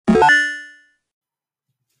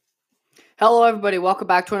Hello, everybody. Welcome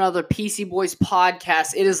back to another PC Boys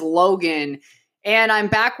podcast. It is Logan, and I'm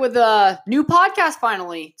back with a new podcast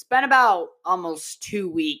finally. It's been about almost 2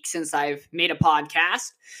 weeks since I've made a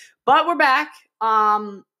podcast, but we're back.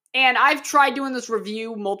 And I've tried doing this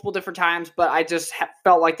review multiple different times, but I just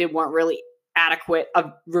felt like they weren't really adequate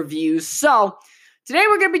of reviews. So today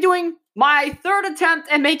we're going to be doing my third attempt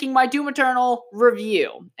at making my Doom Eternal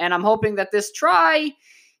review, and I'm hoping that this try,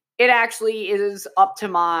 it actually is up to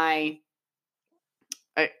my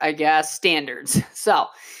I guess, standards. So,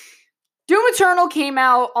 Doom Eternal came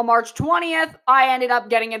out on March 20th. I ended up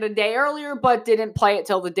getting it a day earlier, but didn't play it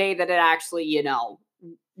till the day that it actually,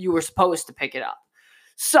 you were supposed to pick it up.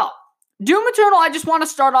 So, Doom Eternal, I just want to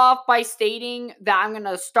start off by stating that I'm going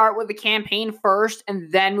to start with the campaign first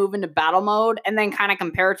and then move into battle mode and then kind of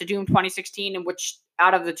compare it to Doom 2016 and which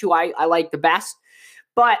out of the two I like the best.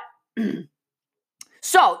 But,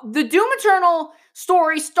 so, the Doom Eternal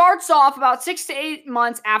story starts off about 6 to 8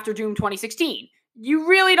 months after Doom 2016. You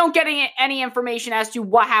really don't get any information as to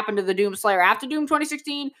what happened to the Doomslayer after Doom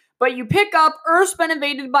 2016, but you pick up Earth's been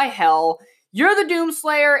invaded by Hell, you're the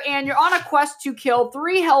Doomslayer, and you're on a quest to kill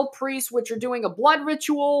 3 Hell priests, which are doing a blood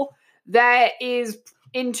ritual that is,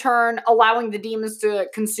 in turn, allowing the demons to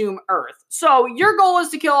consume Earth. So, your goal is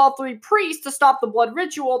to kill all 3 priests to stop the blood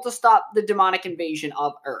ritual, to stop the demonic invasion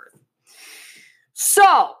of Earth.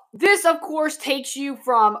 So, this, of course, takes you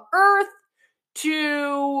from Earth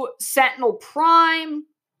to Sentinel Prime,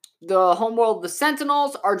 the homeworld of the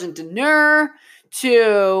Sentinels, Argent D'Nur,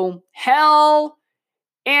 to Hell,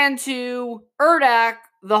 and to Urdak,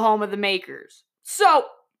 the home of the Makers. So,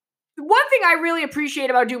 one thing I really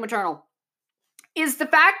appreciate about Doom Eternal is the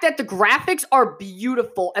fact that the graphics are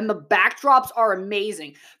beautiful and the backdrops are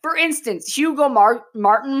amazing. For instance, Hugo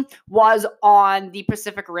Martin was on the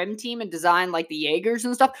Pacific Rim team and designed like the Jaegers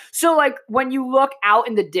and stuff. So like when you look out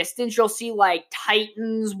in the distance, you'll see like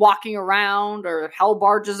Titans walking around, or Hell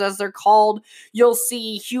barges as they're called. You'll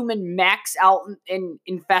see human mechs out in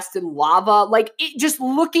infested lava. Like it, just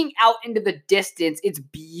looking out into the distance, it's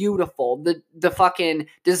beautiful. The fucking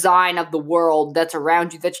design of the world that's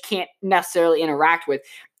around you that you can't necessarily interact with,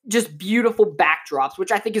 just beautiful backdrops,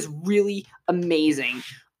 which I think is really amazing.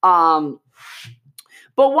 But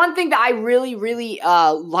one thing that I really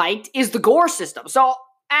liked is the gore system. So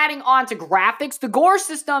adding on to graphics, the gore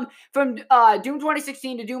system from Doom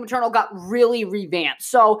 2016 to Doom Eternal got really revamped.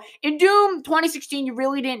 So in Doom 2016, you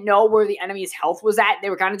really didn't know where the enemy's health was at. They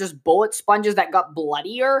were kind of just bullet sponges that got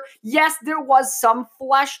bloodier. Yes, there was some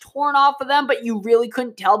flesh torn off of them, but you really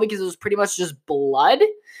couldn't tell because it was pretty much just blood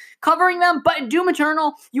covering them. But in Doom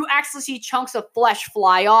Eternal, you actually see chunks of flesh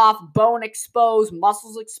fly off, bone exposed,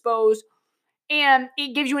 muscles exposed, and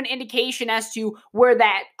it gives you an indication as to where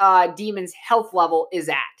that demon's health level is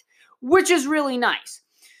at, which is really nice.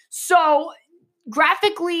 So,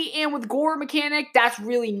 graphically and with gore mechanic, that's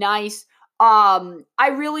really nice.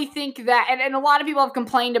 I really think that, and a lot of people have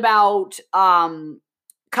complained about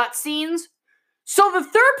cutscenes. So, the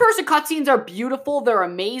third-person cutscenes are beautiful. They're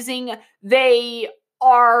amazing. They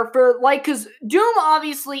are for, like, because Doom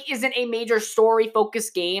obviously isn't a major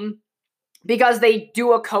story-focused game because they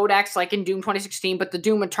do a codex like in Doom 2016, but the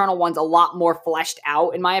Doom Eternal one's a lot more fleshed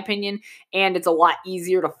out, in my opinion, and it's a lot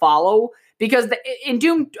easier to follow because in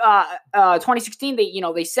Doom 2016,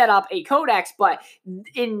 they set up a codex, but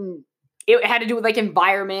it had to do with like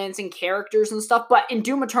environments and characters and stuff. But in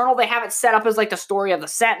Doom Eternal, they have it set up as like the story of the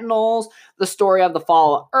Sentinels, the story of the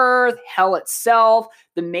fall of Earth, Hell itself,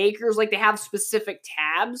 the Makers. Like they have specific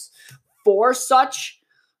tabs for such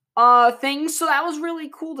things. So that was really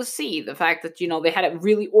cool to see, the fact that, they had it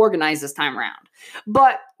really organized this time around.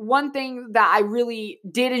 But one thing that I really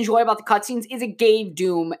did enjoy about the cutscenes is it gave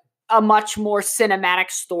Doom a much more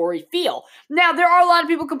cinematic story feel. Now, there are a lot of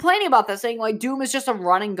people complaining about this, saying like Doom is just a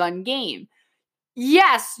run and gun game.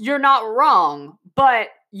 Yes, you're not wrong, but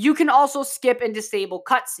you can also skip and disable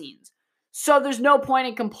cutscenes. So there's no point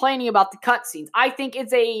in complaining about the cutscenes. I think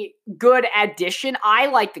it's a good addition. I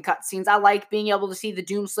like the cutscenes. I like being able to see the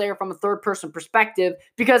Doomslayer from a third-person perspective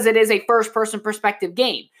because it is a first-person perspective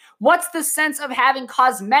game. What's the sense of having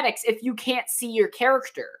cosmetics if you can't see your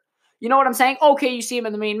character? You know what I'm saying? Okay, you see him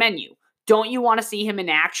in the main menu. Don't you want to see him in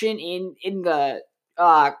action in the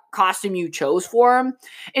costume you chose for him?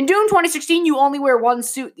 In Doom 2016, you only wear one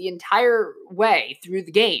suit the entire way through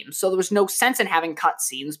the game, so there was no sense in having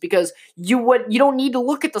cutscenes because you don't need to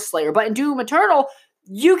look at the Slayer. But in Doom Eternal,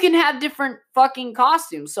 you can have different fucking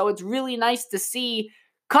costumes, so it's really nice to see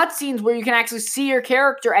cutscenes where you can actually see your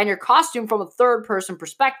character and your costume from a third-person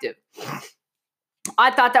perspective. I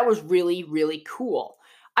thought that was really, really cool.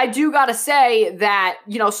 I do gotta say that,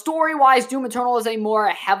 story-wise, Doom Eternal is a more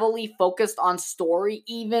heavily focused on story,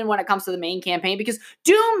 even when it comes to the main campaign, because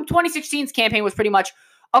Doom 2016's campaign was pretty much,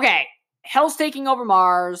 okay, Hell's taking over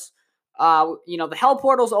Mars, the Hell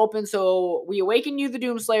Portal's open, so we awaken you, the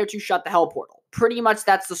Doomslayer, to shut the Hell Portal. Pretty much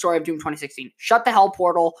that's the story of Doom 2016. Shut the Hell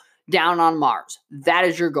Portal down on Mars. That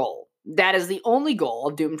is your goal. That is the only goal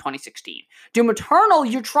of Doom 2016. Doom Eternal,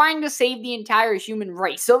 you're trying to save the entire human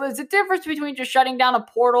race. So there's a difference between just shutting down a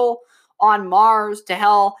portal on Mars to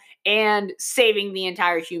Hell and saving the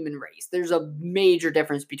entire human race. There's a major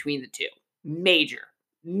difference between the two.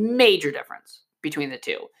 Major difference between the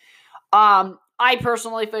two. I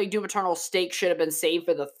personally feel like Doom Eternal's stake should have been saved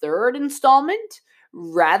for the third installment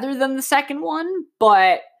rather than the second one,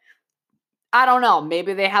 but I don't know.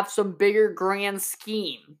 Maybe they have some bigger grand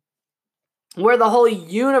scheme where the whole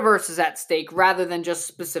universe is at stake rather than just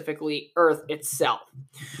specifically Earth itself.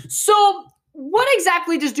 So, what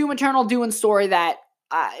exactly does Doom Eternal do in story that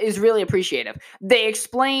is really appreciative? They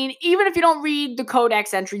explain, even if you don't read the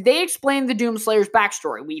Codex entry, they explain the Doomslayer's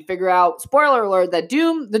backstory. We figure out, spoiler alert, that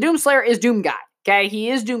the Doomslayer is Doom Guy. Okay, he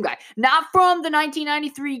is Doom Guy. Not from the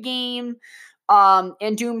 1993 game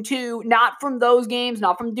and Doom 2, not from those games,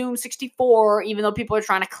 not from Doom 64, even though people are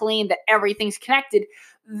trying to claim that everything's connected.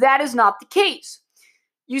 That is not the case.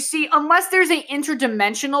 You see, unless there's an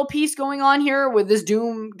interdimensional piece going on here where this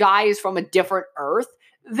Doom guy is from a different Earth,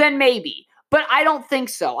 then maybe. But I don't think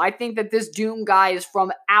so. I think that this Doom guy is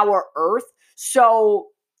from our Earth. So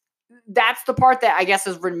that's the part that I guess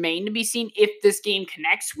has remained to be seen if this game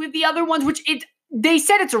connects with the other ones, which they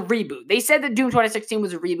said it's a reboot. They said that Doom 2016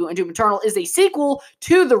 was a reboot and Doom Eternal is a sequel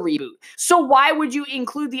to the reboot. So why would you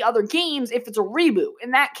include the other games if it's a reboot?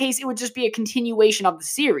 In that case, it would just be a continuation of the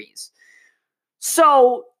series.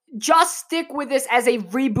 So just stick with this as a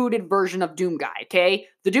rebooted version of Doom Guy, okay?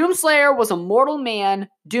 The Doomslayer was a mortal man,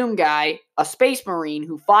 Doom Guy, a space marine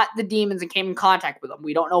who fought the demons and came in contact with them.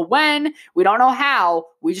 We don't know when, we don't know how,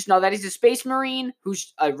 we just know that he's a space marine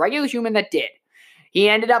who's a regular human that did. He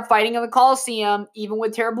ended up fighting in the Colosseum, even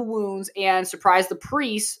with terrible wounds, and surprised the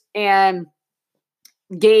priests, and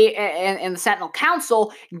the Sentinel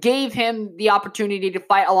Council gave him the opportunity to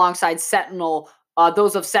fight alongside Sentinel,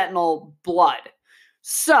 those of Sentinel blood.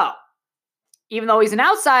 So, even though he's an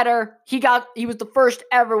outsider, he was the first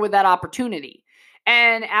ever with that opportunity.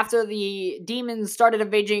 And after the demons started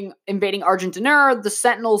invading Argent-D'Nur, the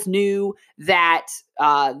Sentinels knew that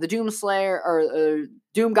the Doomslayer or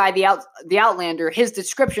Doom Guy, the Outlander, his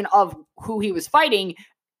description of who he was fighting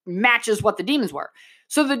matches what the demons were.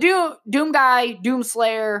 So the Doom Guy,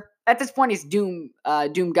 Doomslayer, at this point he's Doom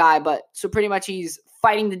Guy, but so pretty much he's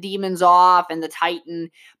fighting the demons off and the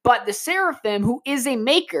Titan. But the Seraphim, who is a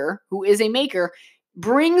maker,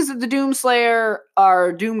 brings the Doomslayer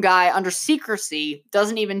or Doom Guy under secrecy,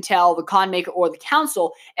 doesn't even tell the Con Maker or the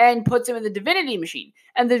Council, and puts him in the Divinity Machine.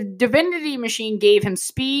 And the Divinity Machine gave him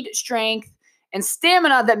speed, strength, and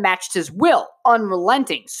stamina that matched his will,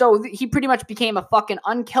 unrelenting. So he pretty much became a fucking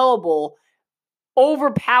unkillable,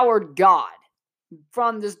 overpowered god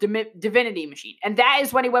from this Divinity Machine. And that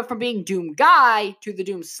is when he went from being Doom Guy to the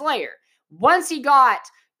Doomslayer. Once he got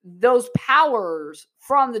those powers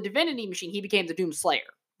from the Divinity Machine, he became the Doomslayer.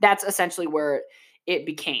 That's essentially where it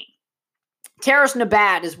became. Terras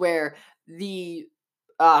Nabad is where the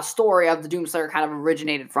story of the Doomslayer kind of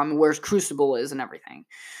originated from, and where his Crucible is and everything.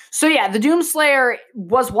 So yeah, the Doomslayer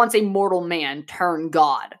was once a mortal man turned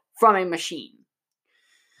god from a machine.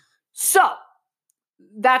 So,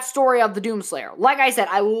 that story of the Doomslayer. Like I said,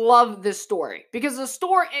 I love this story because the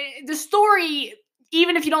story,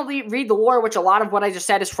 even if you don't read the lore, which a lot of what I just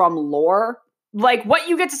said is from lore, like what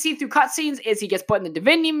you get to see through cutscenes is he gets put in the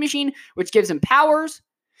Divinity Machine, which gives him powers.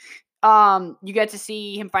 You get to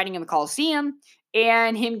see him fighting in the Colosseum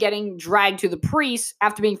and him getting dragged to the priests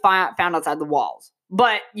after being found outside the walls.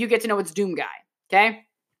 But you get to know it's Doom Guy, okay?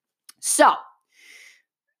 So,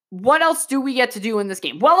 what else do we get to do in this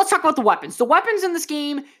game? Well, let's talk about the weapons. The weapons in this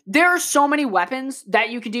game, there are so many weapons that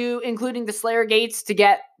you could do, including the Slayer Gates to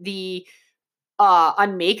get the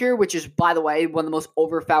Unmaker, which is, by the way, one of the most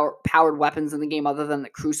overpowered weapons in the game other than the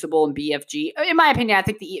Crucible and BFG. In my opinion, I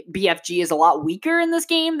think the BFG is a lot weaker in this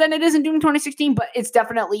game than it is in Doom 2016, but it's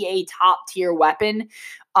definitely a top-tier weapon,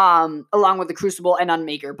 along with the Crucible and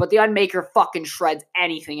Unmaker. But the Unmaker fucking shreds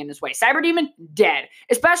anything in this way. Cyberdemon, dead.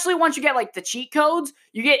 Especially once you get, like, the cheat codes.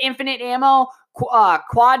 You get infinite ammo,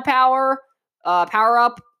 quad power,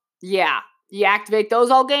 power-up. Yeah. You activate those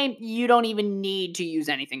all game, you don't even need to use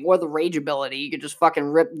anything. Or the rage ability. You can just fucking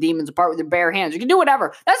rip demons apart with your bare hands. You can do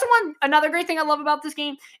whatever. That's another great thing I love about this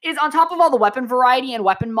game is on top of all the weapon variety and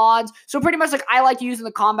weapon mods. So pretty much like I like using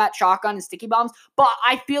the combat shotgun and sticky bombs, but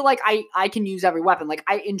I feel like I can use every weapon. Like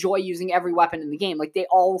I enjoy using every weapon in the game. Like they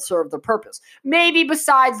all serve their purpose. Maybe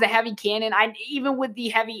besides the heavy cannon, even with the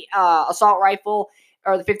heavy assault rifle,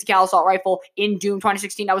 or the 50 cal assault rifle in Doom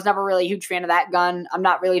 2016. I was never really a huge fan of that gun. I'm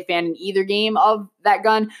not really a fan in either game of that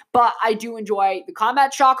gun, but I do enjoy the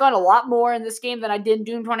combat shotgun a lot more in this game than I did in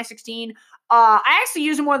Doom 2016. I actually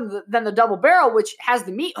use it more than the double barrel, which has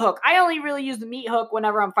the meat hook. I only really use the meat hook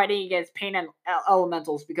whenever I'm fighting against pain and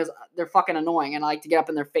elementals because they're fucking annoying and I like to get up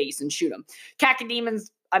in their face and shoot them. Cacodemons,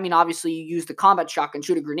 I mean, obviously you use the combat shotgun,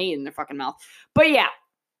 shoot a grenade in their fucking mouth. But yeah.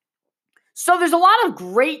 So there's a lot of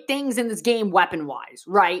great things in this game weapon-wise,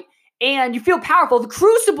 right? And you feel powerful. The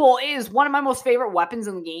Crucible is one of my most favorite weapons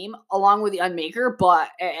in the game, along with the Unmaker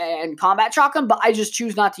and combat shotgun, but I just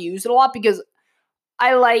choose not to use it a lot because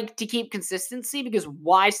I like to keep consistency, because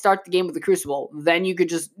why start the game with the Crucible? Then you could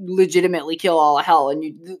just legitimately kill all of hell,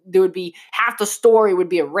 and there would be half the story would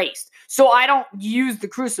be erased. So I don't use the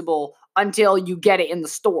Crucible until you get it in the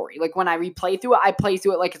story. Like when I replay through it, I play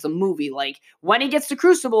through it like it's a movie. Like when he gets the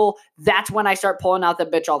Crucible, that's when I start pulling out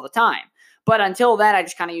that bitch all the time. But until then, I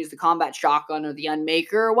just kind of use the combat shotgun or the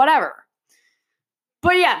Unmaker or whatever.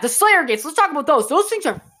 But yeah, the Slayer Gates, let's talk about those. Those things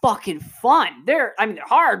are fucking fun. They're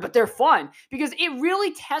hard, but they're fun because it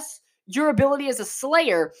really tests your ability as a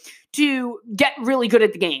Slayer to get really good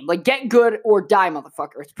at the game. Like, get good or die,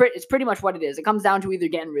 motherfucker. It's pretty much what it is. It comes down to either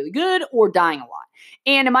getting really good or dying a lot.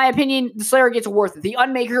 And in my opinion, the Slayer Gates are worth it. The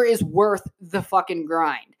Unmaker is worth the fucking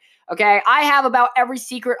grind. Okay? I have about every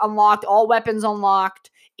secret unlocked, all weapons unlocked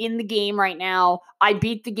in the game right now. I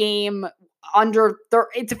beat the game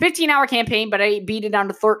it's a 15-hour campaign, but I beat it down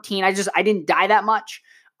to 13. I didn't die that much.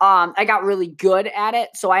 I got really good at it,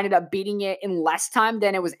 so I ended up beating it in less time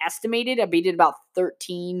than it was estimated. I beat it about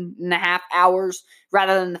 13 and a half hours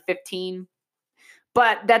rather than the 15.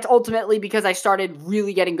 But that's ultimately because I started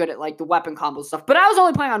really getting good at like the weapon combo stuff. But I was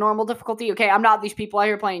only playing on normal difficulty, okay? I'm not these people out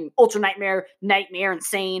here playing Ultra Nightmare,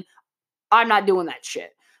 Insane. I'm not doing that shit.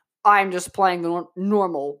 I'm just playing the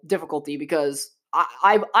normal difficulty because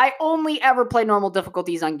I only ever play normal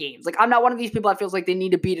difficulties on games. Like, I'm not one of these people that feels like they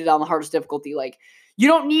need to beat it on the hardest difficulty. Like, you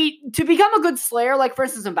don't need to become a good Slayer. Like, for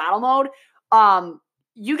instance, in battle mode,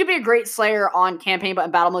 you could be a great Slayer on campaign, but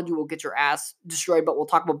in battle mode, you will get your ass destroyed. But we'll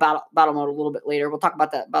talk about battle mode a little bit later. We'll talk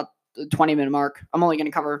about that about the 20-minute mark. I'm only going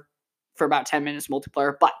to cover for about 10 minutes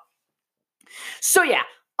multiplayer. But so yeah,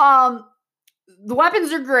 the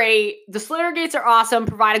weapons are great. The Slayer Gates are awesome.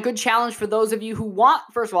 Provide a good challenge for those of you who want,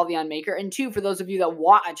 first of all, the Unmaker, and two, for those of you that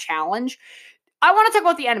want a challenge. I want to talk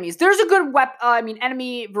about the enemies. There's a good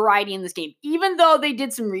enemy variety in this game. Even though they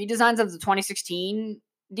did some redesigns of the 2016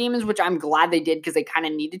 demons, which I'm glad they did because they kind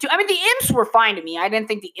of needed to. I mean, the imps were fine to me. I didn't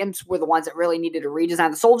think the imps were the ones that really needed a redesign.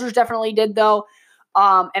 The soldiers definitely did, though.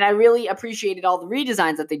 And I really appreciated all the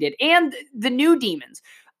redesigns that they did. And the new demons.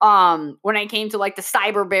 When I came to like the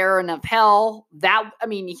Cyber Baron of Hell,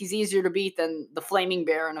 he's easier to beat than the Flaming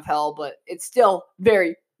Baron of Hell, but it's still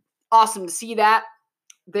very awesome to see that.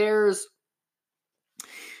 There's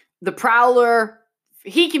the Prowler.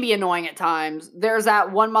 He can be annoying at times. There's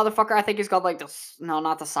that one motherfucker, I think he's called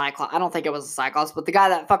not the Cyclops. I don't think it was the Cyclops, but the guy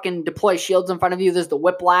that fucking deploys shields in front of you. There's the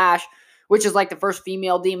Whiplash, which is like the first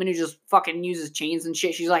female demon who just fucking uses chains and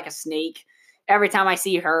shit. She's like a snake. Every time I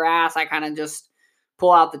see her ass, I kind of just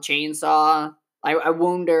pull out the chainsaw. I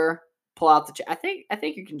wound her. Pull out the. I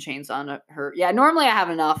think you can chainsaw her. Yeah, normally I have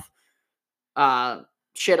enough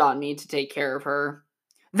shit on me to take care of her.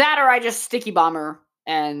 That or I just sticky bomb her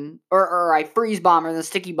or I freeze bomb her and then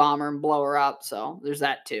sticky bomb her and blow her up. So there's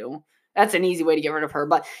that too. That's an easy way to get rid of her.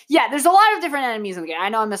 But yeah, there's a lot of different enemies in the game. I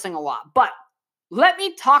know I'm missing a lot, but let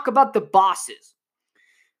me talk about the bosses.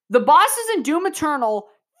 The bosses in Doom Eternal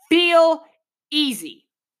feel easy.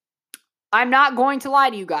 I'm not going to lie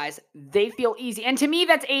to you guys. They feel easy. And to me,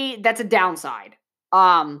 that's a downside.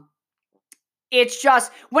 It's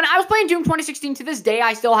just, when I was playing Doom 2016 to this day,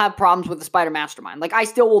 I still have problems with the Spider Mastermind. Like, I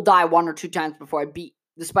still will die 1 or 2 times before I beat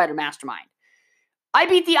the Spider Mastermind. I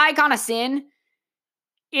beat the Icon of Sin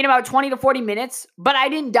in about 20 to 40 minutes, but I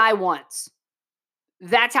didn't die once.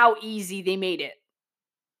 That's how easy they made it.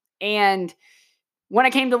 And when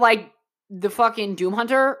it came to, like, the fucking Doom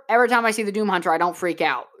Hunter, every time I see the Doom Hunter, I don't freak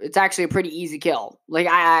out. It's actually a pretty easy kill. Like,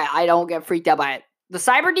 I don't get freaked out by it. The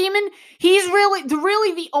Cyber Demon, he's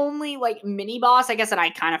really the only, like, mini boss, I guess, that I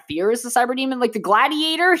kind of fear is the Cyber Demon. Like, the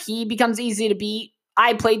Gladiator, he becomes easy to beat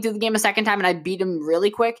I played through the game a second time and I beat him really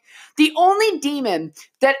quick. The only demon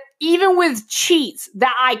that, even with cheats,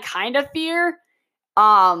 that I kind of fear,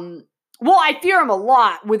 well, I fear him a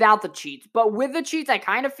lot without the cheats, but with the cheats, I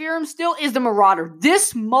kind of fear him still, is the Marauder.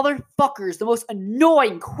 This motherfucker is the most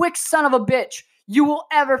annoying, quick son of a bitch you will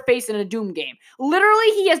ever face in a Doom game.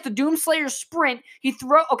 Literally, he has the Doomslayer sprint.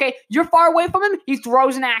 You're far away from him, he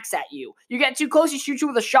throws an axe at you. You get too close, he shoots you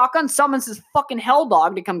with a shotgun, summons his fucking hell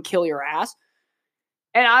dog to come kill your ass.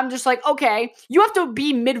 And I'm just like, okay, you have to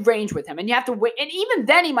be mid-range with him, and you have to wait. And even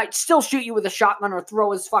then, he might still shoot you with a shotgun or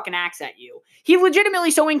throw his fucking axe at you. He's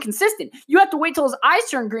legitimately so inconsistent. You have to wait till his eyes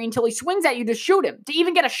turn green until he swings at you to shoot him, to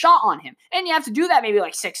even get a shot on him. And you have to do that maybe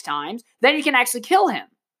like 6 times. Then you can actually kill him.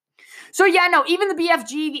 So yeah, no, even the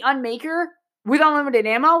BFG, the Unmaker, with unlimited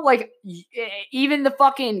ammo, like, even the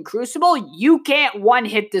fucking Crucible, you can't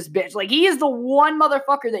one-hit this bitch. Like, he is the one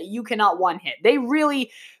motherfucker that you cannot one-hit. They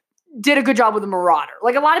really did a good job with the Marauder.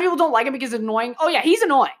 Like, a lot of people don't like him because it's annoying. Oh yeah, he's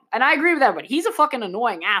annoying. And I agree with everybody. He's a fucking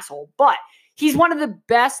annoying asshole. But he's one of the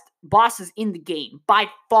best bosses in the game, by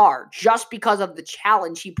far, just because of the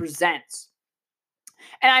challenge he presents.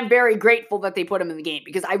 And I'm very grateful that they put him in the game,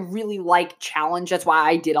 because I really like challenge. That's why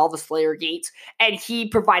I did all the Slayer gates. And he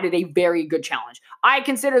provided a very good challenge. I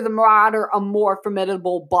consider the Marauder a more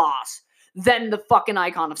formidable boss than the fucking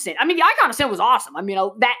Icon of Sin. I mean, the Icon of Sin was awesome. I mean,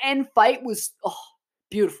 that end fight was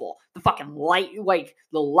beautiful. The fucking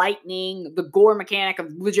the lightning, the gore mechanic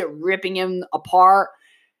of legit ripping him apart,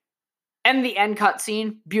 and the end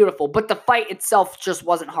cutscene, beautiful. But the fight itself just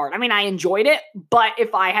wasn't hard. I mean, I enjoyed it, but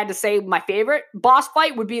if I had to say my favorite boss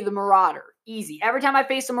fight would be the Marauder. Easy. Every time I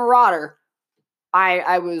faced a Marauder,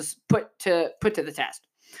 I was put to the test.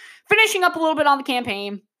 Finishing up a little bit on the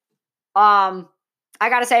campaign, I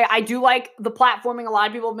gotta say, I do like the platforming. A lot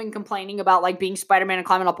of people have been complaining about, like, being Spider-Man and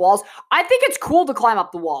climbing up walls. I think it's cool to climb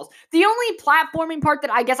up the walls. The only platforming part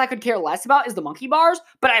that I guess I could care less about is the monkey bars,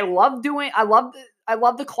 but I love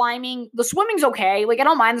the climbing. The swimming's okay. Like, I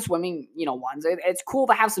don't mind the swimming, ones. It's cool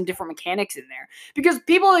to have some different mechanics in there, because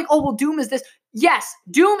people are like, oh, well, Doom is this. Yes,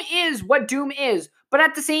 Doom is what Doom is, but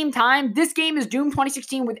at the same time, this game is Doom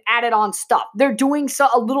 2016 with added on stuff. They're doing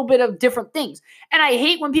a little bit of different things. And I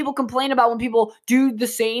hate when people complain about when people do the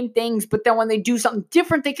same things, but then when they do something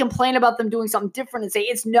different, they complain about them doing something different and say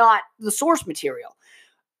it's not the source material.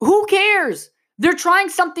 Who cares? They're trying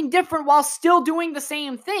something different while still doing the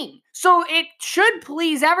same thing. So it should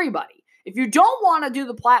please everybody. If you don't want to do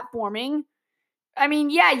the platforming, I mean,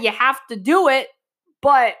 yeah, you have to do it,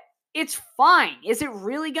 but it's fine. Is it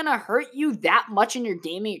really going to hurt you that much in your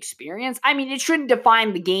gaming experience? I mean, it shouldn't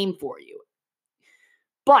define the game for you.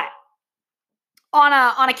 But on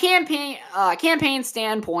a campaign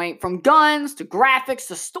standpoint, from guns to graphics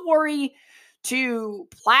to story to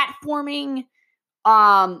platforming,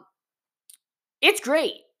 it's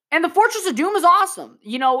great. And the Fortress of Doom is awesome.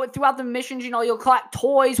 Throughout the missions, you'll collect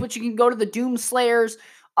toys, which you can go to the Doom Slayer's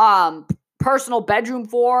personal bedroom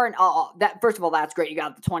for. And that, first of all, that's great. You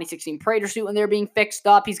got the 2016 Praetor suit in there being fixed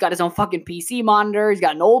up. He's got his own fucking PC monitor. He's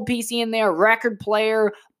got an old PC in there, record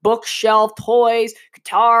player, bookshelf, toys,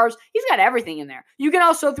 guitars. He's got everything in there. You can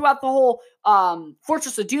also, throughout the whole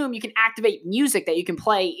Fortress of Doom, you can activate music that you can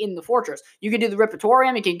play in the fortress. You can do the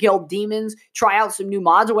Repertorium, you can kill demons, try out some new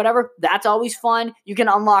mods or whatever. That's always fun. You can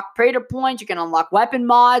unlock Praetor points, you can unlock weapon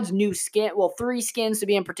mods, new skin, 3 skins to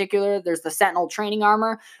be in particular. There's the Sentinel training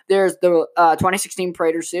armor, there's the 2016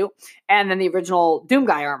 Praetor suit, and then the original Doom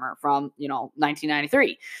Guy armor from,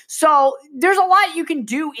 1993. So there's a lot you can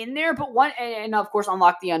do in there, and of course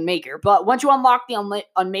unlock the Unmaker. But once you unlock the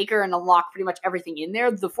Unmaker and unlock pretty much everything in there,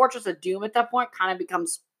 the Fortress of Doom at that point kind of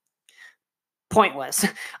becomes pointless.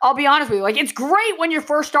 I'll be honest with you. Like, it's great when you're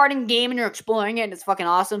first starting the game and you're exploring it and it's fucking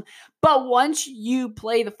awesome. But once you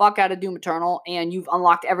play the fuck out of Doom Eternal and you've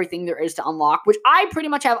unlocked everything there is to unlock, which I pretty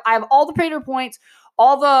much have. I have all the Praetor points,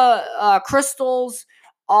 all the crystals,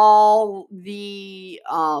 all the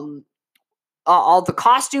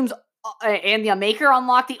costumes, and the Unmaker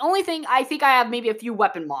unlocked. The only thing, I think I have maybe a few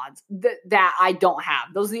weapon mods that I don't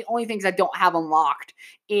have. Those are the only things I don't have unlocked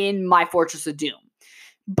in my Fortress of Doom.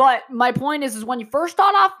 But my point is when you first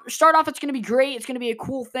start off, it's going to be great. It's going to be a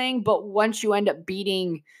cool thing. But once you end up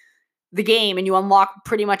beating the game and you unlock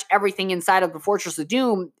pretty much everything inside of the Fortress of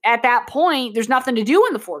Doom, at that point, there's nothing to do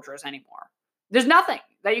in the fortress anymore. There's nothing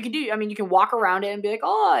that you can do. I mean, you can walk around it and be like,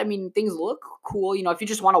 things look cool. If you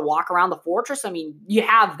just want to walk around the fortress, you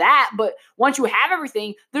have that. But once you have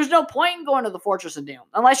everything, there's no point in going to the Fortress of Doom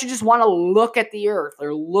unless you just want to look at the earth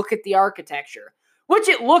or look at the architecture, which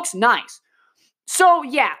it looks nice. So,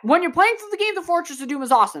 yeah, when you're playing through the game, the Fortress of Doom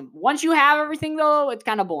is awesome. Once you have everything, though, it's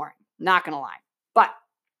kind of boring. Not going to lie. But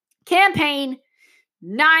campaign,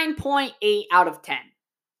 9.8 out of 10.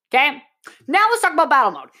 Okay? Now let's talk about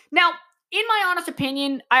battle mode. Now, in my honest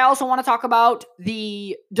opinion, I also want to talk about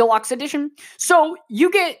the deluxe edition. So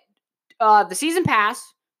you get the season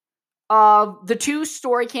pass of the 2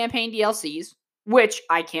 story campaign DLCs, which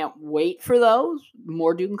I can't wait for those.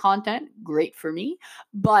 More Doom content, great for me.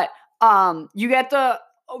 But you get the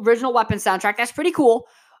original weapon soundtrack. That's pretty cool.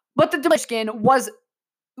 But the deluxe skin was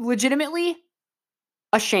legitimately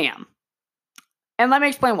a sham. And let me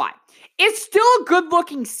explain why. It's still a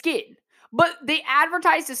good-looking skin, but they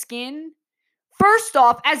advertised the skin first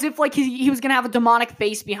off as if like he was gonna have a demonic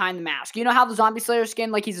face behind the mask. You know how the Zombie Slayer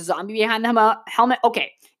skin, like he's a zombie behind the helmet?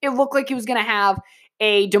 Okay, it looked like he was gonna have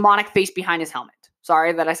a demonic face behind his helmet.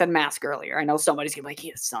 Sorry that I said mask earlier. I know somebody's gonna be like,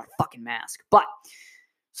 it's not a fucking mask. But,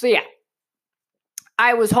 so yeah.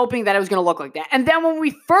 I was hoping that it was going to look like that. And then when we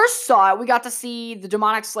first saw it, we got to see the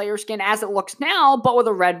Demonic Slayer skin as it looks now, but with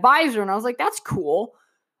a red visor. And I was like, that's cool.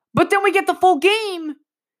 But then we get the full game,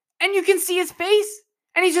 and you can see his face,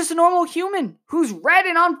 and he's just a normal human who's red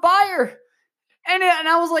and on fire. And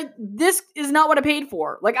I was like, this is not what I paid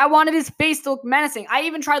for. Like, I wanted his face to look menacing. I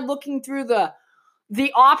even tried looking through the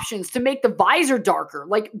options to make the visor darker.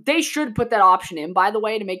 Like, they should put that option in, by the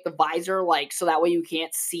way, to make the visor, like, so that way you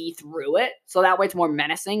can't see through it. So that way it's more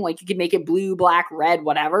menacing. Like, you can make it blue, black, red,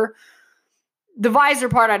 whatever. The visor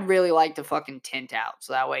part I'd really like to fucking tint out.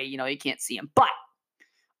 So that way, you know, you can't see him. But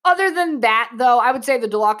other than that, though, I would say the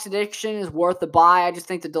deluxe edition is worth the buy. I just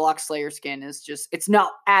think the deluxe Slayer skin is just, it's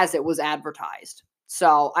not as it was advertised.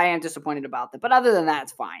 So I am disappointed about that. But other than that,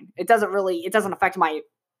 it's fine. It doesn't affect my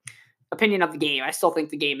opinion of the game. I still think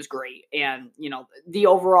the game is great, and you know the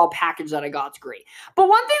overall package that I got is great. But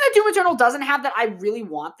one thing that Doom Eternal doesn't have that I really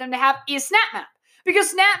want them to have is Snap Map, because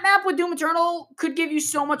Snap Map with Doom Eternal could give you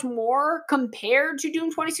so much more compared to Doom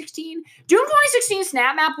 2016. Doom 2016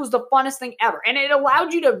 Snap Map was the funnest thing ever, and it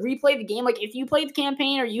allowed you to replay the game. Like if you played the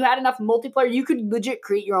campaign or you had enough multiplayer, you could legit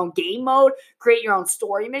create your own game mode, create your own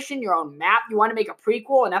story mission, your own map. You want to make a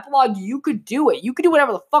prequel, an epilogue, you could do it. You could do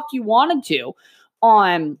whatever the fuck you wanted to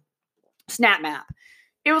on Snap Map.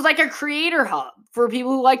 It was like a creator hub for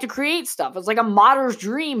people who like to create stuff. It's like a modder's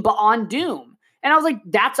dream, but on Doom. And I was like,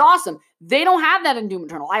 that's awesome. They don't have that in Doom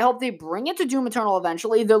Eternal. I hope they bring it to Doom Eternal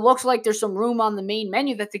eventually. There looks like there's some room on the main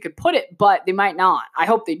menu that they could put it, but they might not. I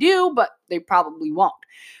hope they do, but they probably won't.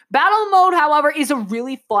 Battle mode, however, is a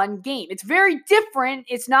really fun game. It's very different.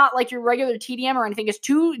 It's not like your regular TDM or anything. It's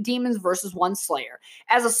 2 demons versus 1 Slayer.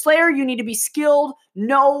 As a Slayer, you need to be skilled,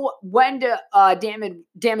 know when to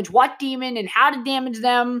damage what demon and how to damage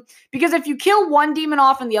them. Because if you kill one demon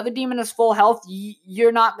off and the other demon is full health,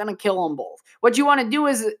 you're not going to kill them both. What you want to do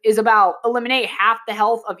is about eliminate half the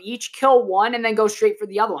health of each, kill one, and then go straight for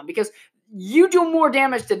the other one. Because you do more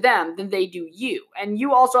damage to them than they do you. And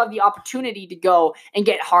you also have the opportunity to go and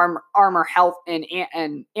get armor, health, and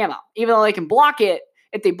ammo. Even though they can block it,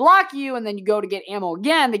 if they block you and then you go to get ammo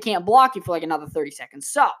again, they can't block you for like another 30 seconds.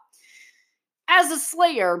 So, as a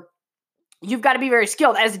Slayer, you've got to be very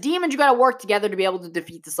skilled. As demons, you got to work together to be able to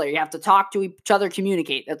defeat the Slayer. You have to talk to each other,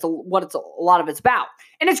 communicate. That's what a lot of it's about.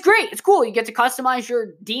 And it's great. It's cool. You get to customize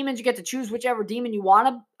your demons. You get to choose whichever demon you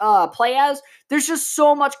want to play as. There's just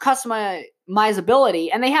so much customizability.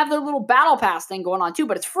 And they have their little battle pass thing going on too,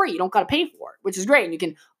 but it's free. You don't got to pay for it, which is great. And you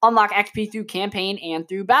can unlock XP through campaign and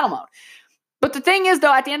through battle mode. But the thing is,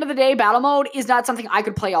 though, at the end of the day, battle mode is not something I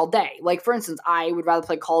could play all day. Like, for instance, I would rather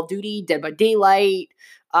play Call of Duty, Dead by Daylight,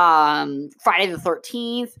 Friday the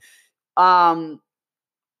 13th.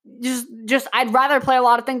 I'd rather play a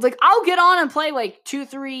lot of things. Like, I'll get on and play like 2,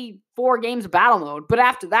 3, 4 games of battle mode, but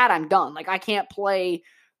after that, I'm done. Like, I can't play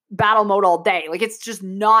battle mode all day. Like, it's just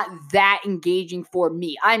not that engaging for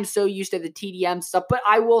me. I'm so used to the TDM stuff, but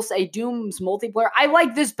I will say Doom's multiplayer, I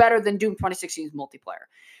like this better than Doom 2016's multiplayer.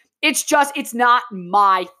 It's not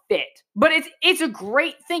my fit. But it's a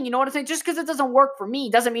great thing. You know what I'm saying? Just because it doesn't work for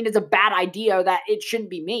me doesn't mean it's a bad idea or that it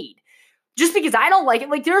shouldn't be made. Just because I don't like it,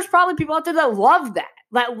 like there's probably people out there that love that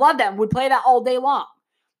and would play that all day long.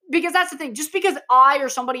 Because that's the thing. Just because I or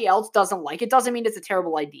somebody else doesn't like it doesn't mean it's a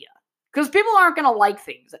terrible idea. Because people aren't going to like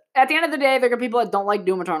things. At the end of the day, there are going to be people that don't like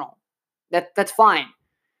Doom Eternal. That's fine.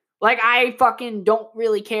 Like, I fucking don't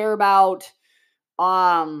really care about,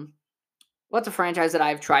 what's a franchise that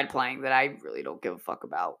I've tried playing that I really don't give a fuck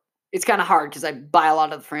about? It's kind of hard because I buy a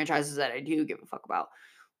lot of the franchises that I do give a fuck about.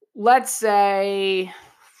 Let's say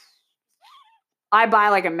I buy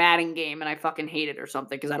like a Madden game and I fucking hate it or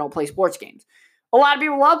something because I don't play sports games. A lot of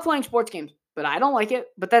people love playing sports games, but I don't like it.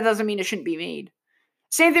 But that doesn't mean it shouldn't be made.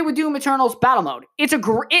 Same thing with Doom Eternal's battle mode. It's a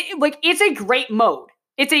great mode.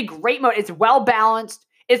 It's a great mode. It's well balanced.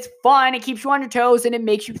 It's fun. It keeps you on your toes, and it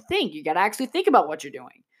makes you think. You got to actually think about what you're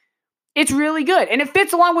doing. It's really good. And it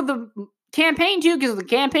fits along with the campaign, too, because the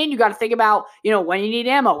campaign, you got to think about, when you need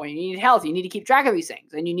ammo, when you need health. You need to keep track of these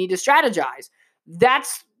things, and you need to strategize.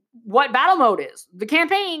 That's what battle mode is. The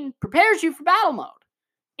campaign prepares you for battle mode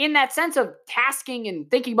in that sense of tasking and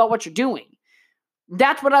thinking about what you're doing.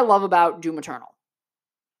 That's what I love about Doom Eternal.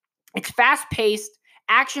 It's fast-paced,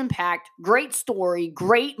 action-packed, great story,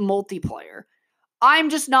 great multiplayer.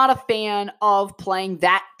 I'm just not a fan of playing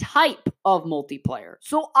that type of multiplayer.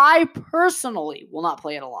 So I personally will not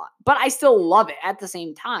play it a lot, but I still love it at the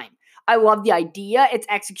same time. I love the idea. It's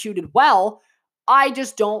executed well. I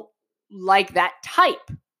just don't like that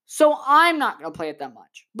type. So I'm not going to play it that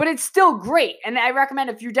much, but it's still great. And I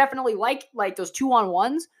recommend if you definitely like those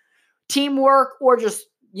 2-on-1s, teamwork, or just,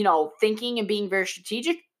 thinking and being very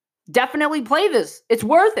strategic, definitely play this. It's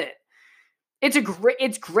worth it.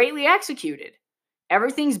 It's greatly executed.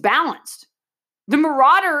 Everything's balanced. The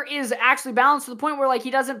Marauder is actually balanced to the point where, he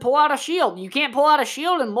doesn't pull out a shield. You can't pull out a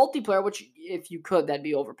shield in multiplayer, which, if you could, that'd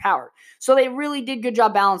be overpowered. So they really did a good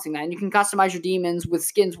job balancing that. And you can customize your demons with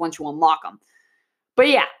skins once you unlock them. But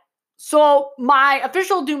yeah, so my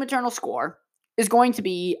official Doom Eternal score is going to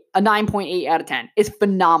be a 9.8 out of 10. It's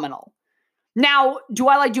phenomenal. Now, do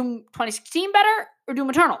I like Doom 2016 better or Doom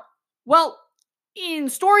Eternal? Well, in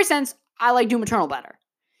story sense, I like Doom Eternal better.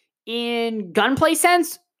 In gunplay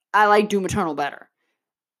sense, I like Doom Eternal better.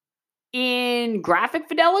 In graphic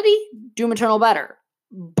fidelity, Doom Eternal better.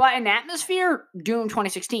 But in atmosphere, Doom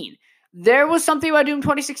 2016. There was something about Doom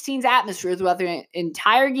 2016's atmosphere throughout the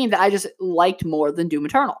entire game that I just liked more than Doom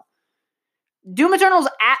Eternal. Doom Eternal's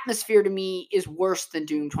atmosphere to me is worse than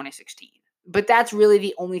Doom 2016. But that's really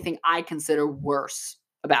the only thing I consider worse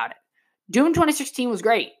about it. Doom 2016 was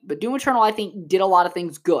great, but Doom Eternal, I think, did a lot of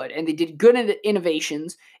things good, and they did good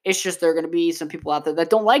innovations. It's just there are going to be some people out there that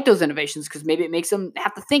don't like those innovations because maybe it makes them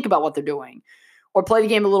have to think about what they're doing or play the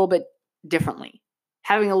game a little bit differently,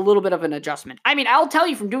 having a little bit of an adjustment. I mean, I'll tell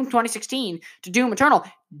you, from Doom 2016 to Doom Eternal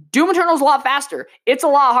is a lot faster. It's a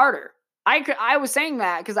lot harder. I was saying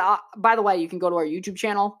that because, by the way, you can go to our YouTube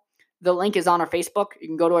channel. The link is on our Facebook. You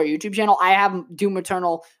can go to our YouTube channel. I have Doom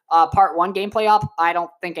Eternal Part 1 gameplay up. I don't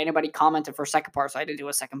think anybody commented for second part, so I didn't do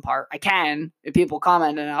a second part. I can if people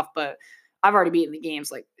comment enough, but I've already beaten the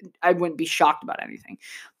games. I wouldn't be shocked about anything.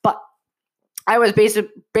 But I was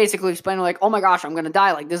basically explaining, oh my gosh, I'm going to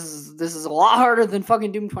die. This is a lot harder than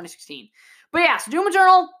fucking Doom 2016. But yeah, so Doom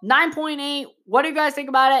Eternal, 9.8. What do you guys think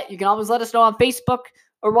about it? You can always let us know on Facebook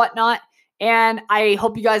or whatnot. And I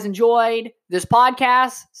hope you guys enjoyed this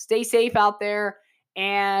podcast. Stay safe out there,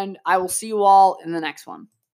 and I will see you all in the next one.